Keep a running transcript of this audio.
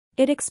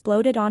It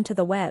exploded onto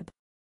the web.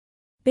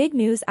 Big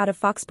news out of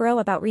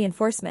Foxboro about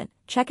reinforcement,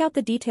 check out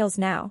the details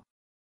now.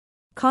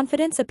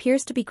 Confidence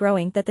appears to be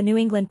growing that the New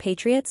England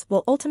Patriots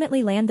will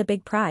ultimately land the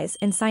big prize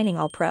in signing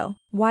All-Pro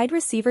wide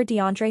receiver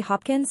DeAndre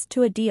Hopkins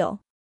to a deal.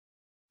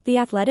 The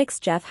Athletic's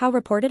Jeff Howe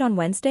reported on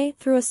Wednesday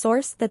through a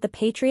source that the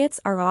Patriots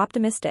are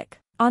optimistic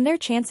on their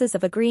chances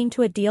of agreeing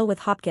to a deal with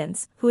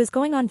Hopkins, who is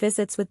going on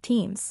visits with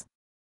teams.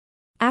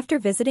 After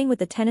visiting with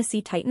the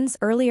Tennessee Titans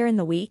earlier in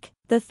the week,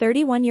 the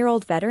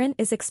 31-year-old veteran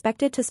is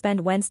expected to spend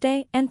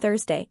Wednesday and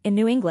Thursday in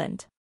New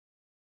England.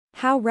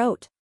 Howe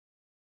wrote,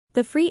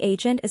 "The free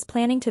agent is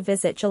planning to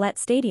visit Gillette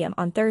Stadium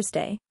on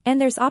Thursday, and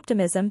there's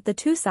optimism the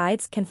two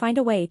sides can find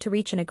a way to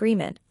reach an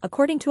agreement,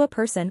 according to a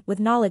person with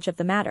knowledge of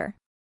the matter.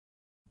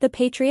 The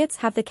Patriots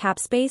have the cap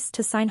space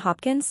to sign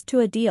Hopkins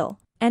to a deal,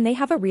 and they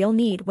have a real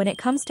need when it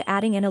comes to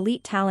adding an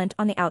elite talent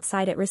on the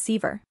outside at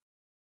receiver.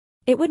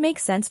 It would make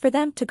sense for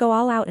them to go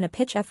all out in a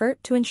pitch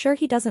effort to ensure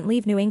he doesn't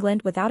leave New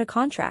England without a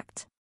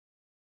contract.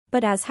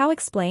 But as Howe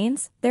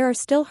explains, there are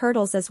still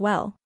hurdles as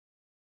well.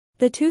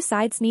 The two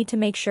sides need to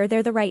make sure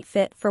they're the right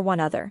fit for one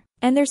another,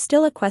 and there's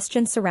still a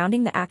question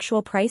surrounding the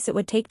actual price it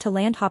would take to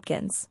land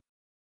Hopkins.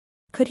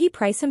 Could he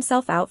price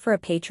himself out for a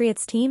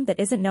Patriots team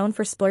that isn't known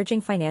for splurging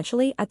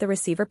financially at the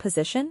receiver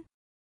position?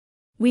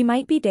 We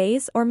might be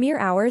days or mere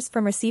hours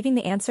from receiving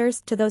the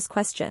answers to those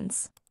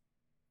questions.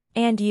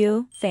 And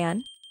you,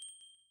 fan?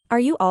 Are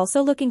you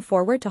also looking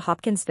forward to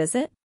Hopkins'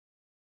 visit?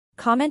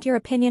 Comment your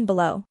opinion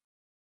below.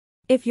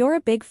 If you're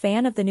a big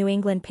fan of the New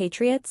England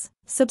Patriots,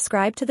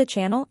 subscribe to the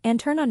channel and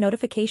turn on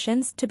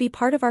notifications to be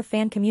part of our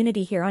fan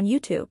community here on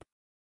YouTube.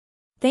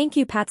 Thank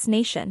you, Pats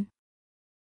Nation.